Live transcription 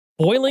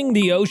Boiling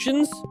the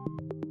oceans?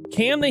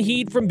 Can the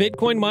heat from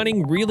Bitcoin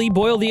mining really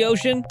boil the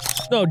ocean?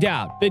 No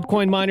doubt,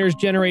 Bitcoin miners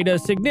generate a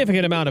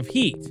significant amount of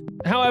heat.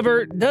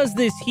 However, does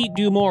this heat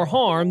do more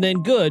harm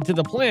than good to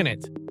the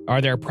planet? Are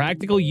there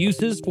practical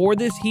uses for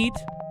this heat?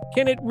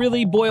 Can it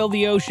really boil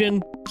the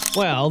ocean?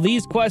 Well,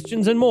 these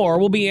questions and more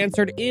will be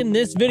answered in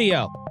this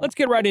video. Let's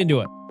get right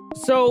into it.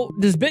 So,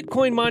 does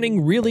Bitcoin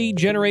mining really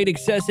generate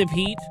excessive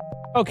heat?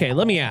 Okay,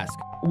 let me ask.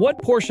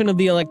 What portion of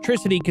the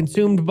electricity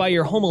consumed by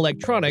your home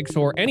electronics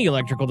or any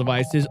electrical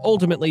device is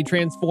ultimately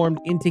transformed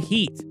into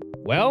heat?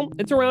 Well,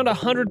 it's around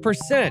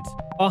 100%.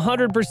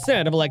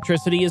 100% of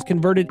electricity is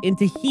converted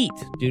into heat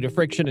due to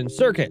friction in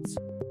circuits.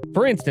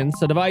 For instance,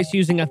 a device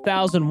using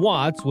 1,000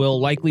 watts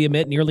will likely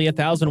emit nearly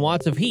 1,000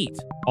 watts of heat.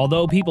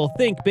 Although people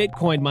think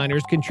Bitcoin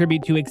miners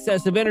contribute to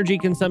excessive energy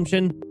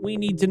consumption, we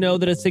need to know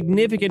that a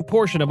significant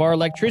portion of our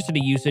electricity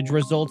usage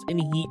results in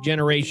heat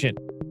generation.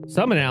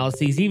 Some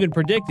analyses even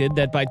predicted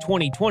that by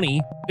 2020,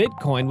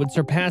 Bitcoin would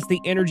surpass the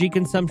energy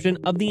consumption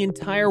of the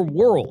entire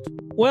world.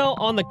 Well,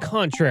 on the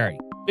contrary,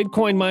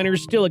 Bitcoin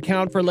miners still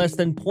account for less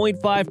than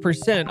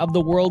 0.5% of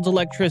the world's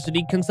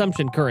electricity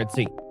consumption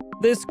currency.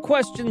 This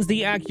questions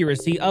the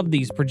accuracy of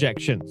these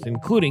projections,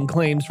 including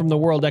claims from the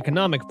World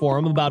Economic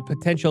Forum about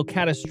potential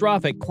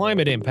catastrophic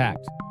climate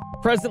impact.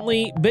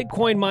 Presently,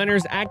 Bitcoin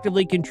miners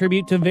actively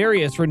contribute to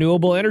various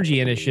renewable energy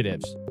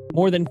initiatives.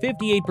 More than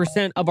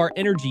 58% of our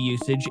energy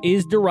usage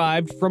is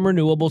derived from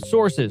renewable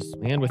sources,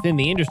 and within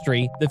the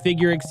industry, the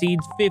figure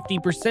exceeds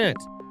 50%.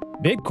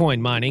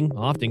 Bitcoin mining,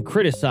 often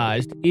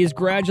criticized, is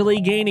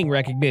gradually gaining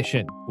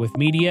recognition, with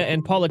media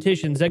and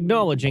politicians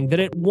acknowledging that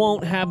it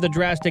won't have the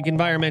drastic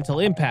environmental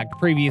impact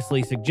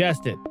previously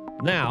suggested.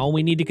 Now,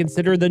 we need to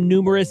consider the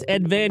numerous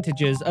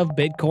advantages of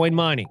Bitcoin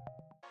mining.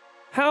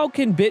 How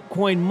can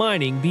Bitcoin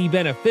mining be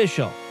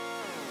beneficial?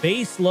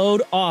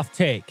 Baseload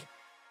offtake.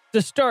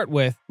 To start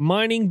with,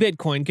 mining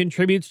Bitcoin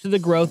contributes to the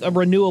growth of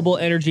renewable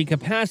energy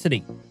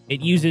capacity.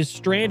 It uses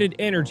stranded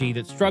energy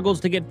that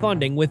struggles to get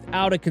funding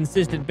without a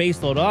consistent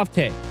baseload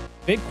offtake.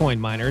 Bitcoin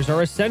miners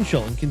are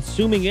essential in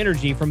consuming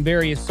energy from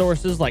various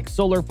sources like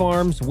solar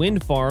farms,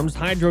 wind farms,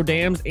 hydro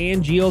dams,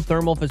 and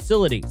geothermal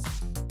facilities.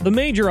 The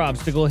major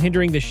obstacle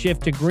hindering the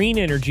shift to green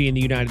energy in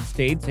the United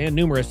States and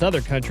numerous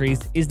other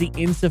countries is the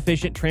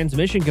insufficient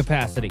transmission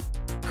capacity.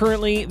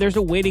 Currently, there's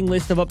a waiting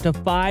list of up to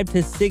 5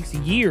 to 6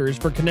 years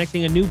for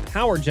connecting a new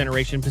power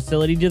generation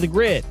facility to the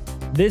grid.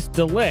 This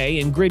delay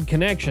in grid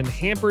connection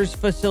hampers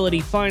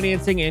facility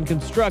financing and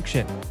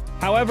construction.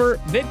 However,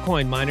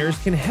 Bitcoin miners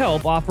can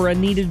help offer a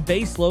needed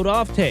baseload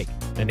offtake,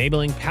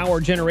 enabling power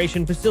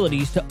generation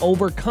facilities to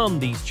overcome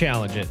these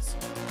challenges.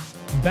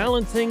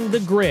 Balancing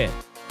the grid.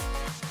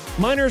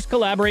 Miners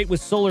collaborate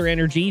with solar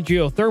energy,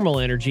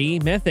 geothermal energy,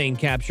 methane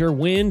capture,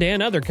 wind,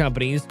 and other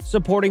companies,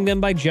 supporting them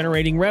by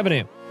generating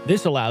revenue.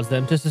 This allows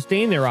them to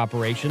sustain their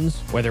operations,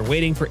 whether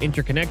waiting for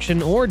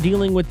interconnection or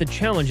dealing with the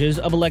challenges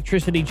of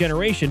electricity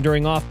generation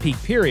during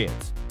off-peak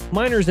periods.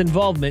 Miners'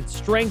 involvement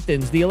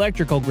strengthens the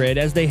electrical grid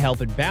as they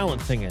help in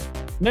balancing it.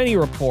 Many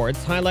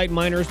reports highlight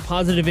miners'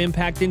 positive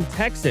impact in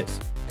Texas,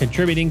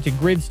 contributing to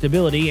grid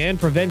stability and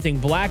preventing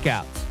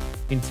blackouts.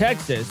 In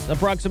Texas,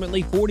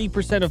 approximately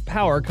 40% of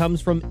power comes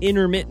from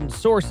intermittent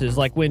sources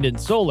like wind and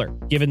solar.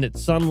 Given that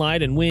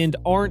sunlight and wind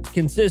aren't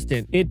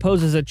consistent, it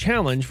poses a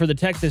challenge for the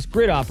Texas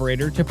grid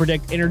operator to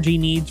predict energy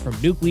needs from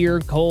nuclear,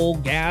 coal,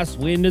 gas,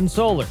 wind, and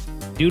solar.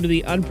 Due to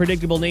the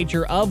unpredictable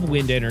nature of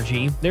wind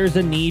energy, there's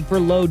a need for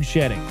load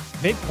shedding.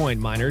 Bitcoin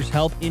miners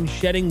help in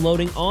shedding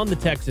loading on the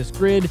Texas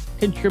grid,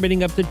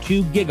 contributing up to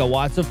 2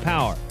 gigawatts of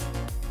power.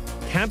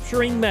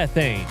 Capturing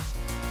methane.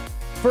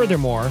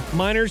 Furthermore,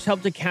 miners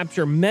help to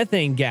capture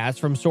methane gas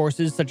from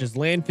sources such as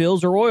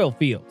landfills or oil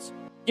fields.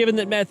 Given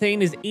that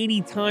methane is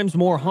 80 times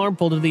more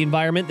harmful to the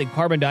environment than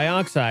carbon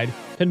dioxide,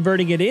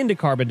 converting it into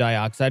carbon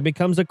dioxide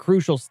becomes a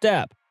crucial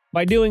step.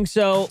 By doing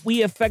so,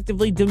 we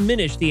effectively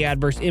diminish the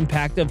adverse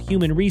impact of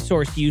human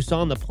resource use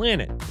on the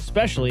planet,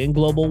 especially in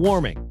global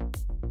warming.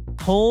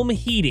 Home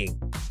heating.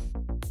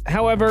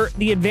 However,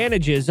 the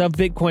advantages of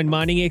Bitcoin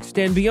mining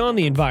extend beyond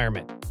the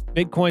environment.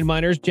 Bitcoin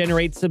miners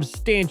generate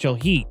substantial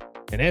heat.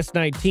 An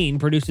S19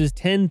 produces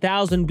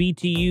 10,000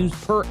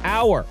 BTUs per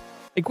hour,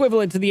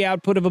 equivalent to the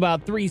output of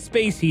about 3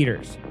 space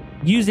heaters.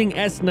 Using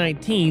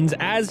S19s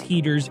as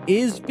heaters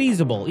is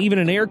feasible, even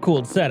in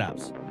air-cooled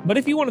setups. But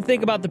if you want to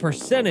think about the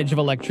percentage of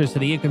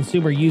electricity a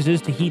consumer uses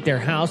to heat their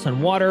house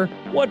and water,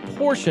 what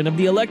portion of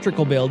the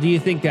electrical bill do you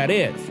think that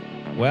is?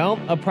 Well,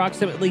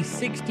 approximately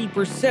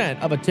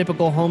 60% of a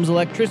typical home's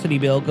electricity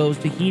bill goes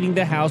to heating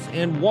the house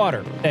and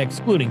water,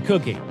 excluding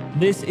cooking.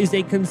 This is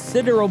a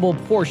considerable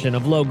portion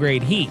of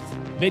low-grade heat.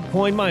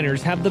 Bitcoin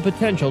miners have the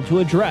potential to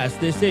address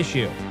this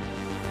issue.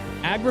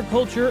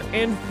 Agriculture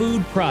and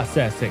food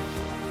processing.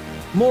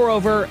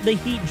 Moreover, the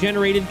heat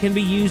generated can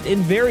be used in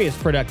various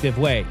productive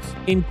ways,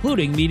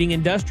 including meeting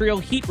industrial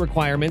heat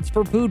requirements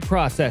for food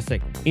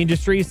processing.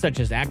 Industries such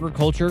as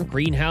agriculture,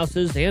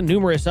 greenhouses, and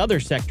numerous other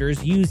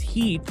sectors use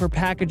heat for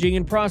packaging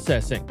and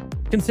processing.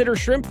 Consider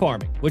shrimp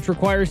farming, which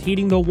requires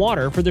heating the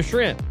water for the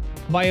shrimp.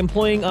 By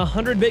employing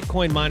 100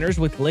 Bitcoin miners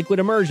with liquid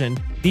immersion,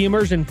 the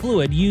immersion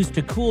fluid used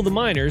to cool the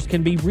miners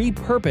can be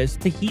repurposed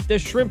to heat the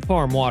shrimp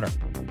farm water.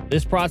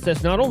 This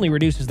process not only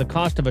reduces the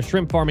cost of a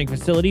shrimp farming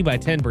facility by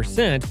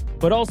 10%,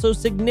 but also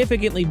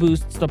significantly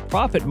boosts the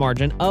profit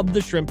margin of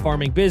the shrimp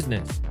farming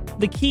business.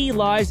 The key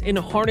lies in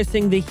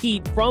harnessing the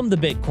heat from the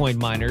Bitcoin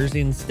miners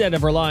instead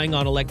of relying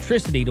on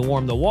electricity to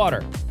warm the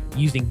water.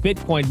 Using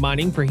Bitcoin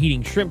mining for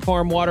heating shrimp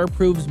farm water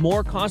proves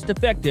more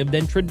cost-effective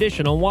than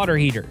traditional water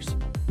heaters.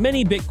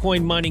 Many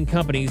Bitcoin mining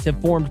companies have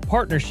formed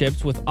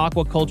partnerships with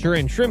aquaculture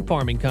and shrimp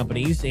farming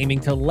companies aiming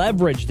to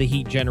leverage the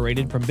heat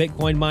generated from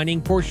Bitcoin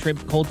mining for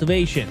shrimp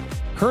cultivation.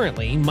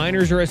 Currently,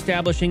 miners are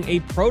establishing a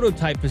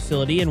prototype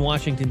facility in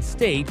Washington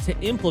state to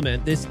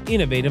implement this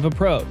innovative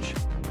approach.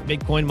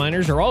 Bitcoin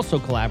miners are also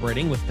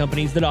collaborating with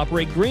companies that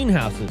operate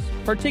greenhouses,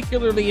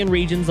 particularly in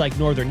regions like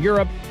Northern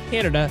Europe,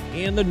 Canada,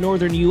 and the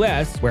northern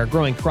US, where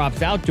growing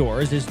crops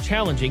outdoors is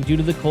challenging due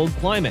to the cold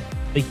climate.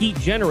 The heat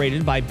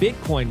generated by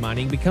Bitcoin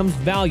mining becomes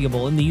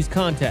valuable in these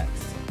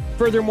contexts.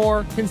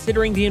 Furthermore,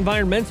 considering the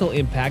environmental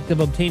impact of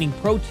obtaining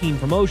protein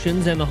from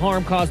oceans and the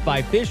harm caused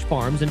by fish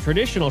farms and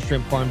traditional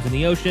shrimp farms in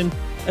the ocean,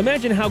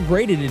 imagine how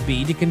great it'd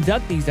be to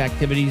conduct these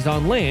activities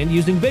on land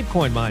using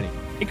Bitcoin mining.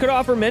 It could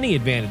offer many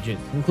advantages,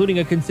 including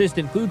a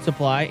consistent food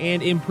supply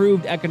and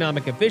improved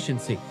economic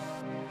efficiency.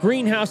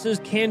 Greenhouses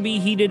can be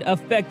heated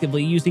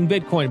effectively using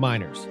Bitcoin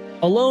miners.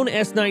 A lone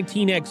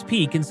S19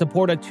 XP can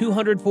support a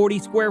 240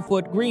 square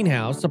foot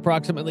greenhouse,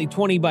 approximately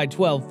 20 by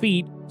 12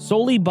 feet,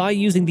 solely by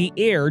using the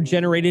air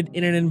generated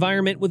in an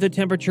environment with a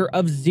temperature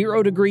of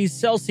 0 degrees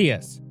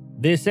Celsius.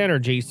 This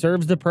energy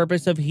serves the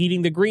purpose of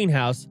heating the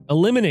greenhouse,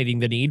 eliminating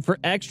the need for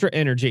extra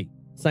energy.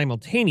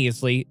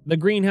 Simultaneously, the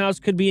greenhouse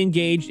could be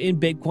engaged in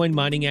Bitcoin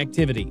mining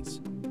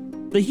activities.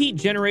 The heat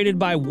generated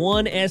by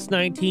one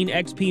S19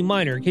 XP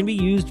miner can be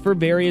used for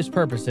various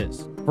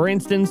purposes. For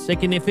instance, it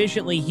can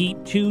efficiently heat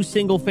 2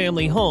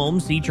 single-family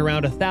homes, each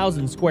around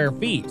 1,000 square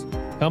feet.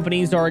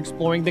 Companies are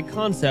exploring the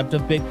concept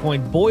of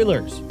Bitcoin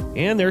boilers,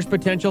 and there's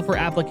potential for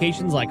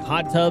applications like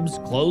hot tubs,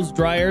 clothes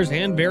dryers,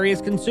 and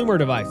various consumer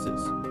devices.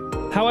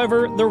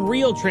 However, the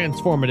real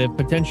transformative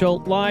potential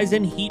lies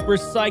in heat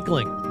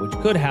recycling, which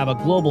could have a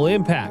global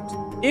impact.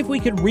 If we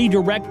could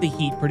redirect the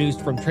heat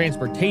produced from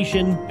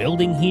transportation,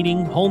 building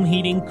heating, home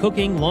heating,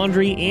 cooking,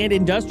 laundry, and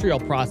industrial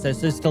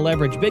processes to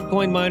leverage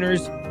Bitcoin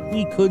miners,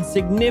 we could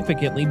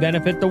significantly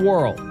benefit the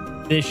world.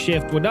 This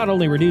shift would not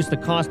only reduce the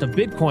cost of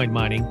Bitcoin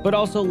mining, but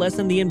also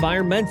lessen the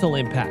environmental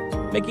impact,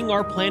 making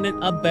our planet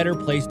a better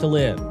place to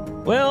live.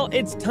 Well,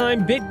 it's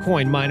time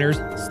Bitcoin miners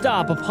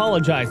stop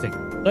apologizing.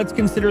 Let's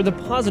consider the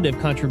positive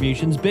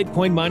contributions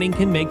Bitcoin mining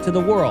can make to the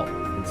world.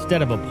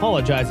 Instead of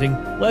apologizing,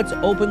 let's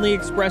openly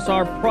express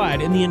our pride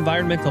in the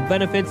environmental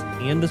benefits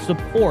and the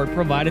support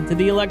provided to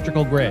the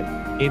electrical grid.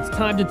 It's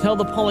time to tell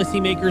the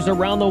policymakers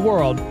around the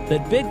world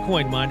that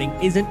Bitcoin mining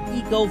is an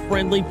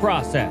eco-friendly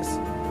process.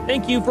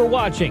 Thank you for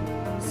watching.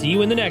 See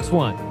you in the next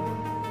one.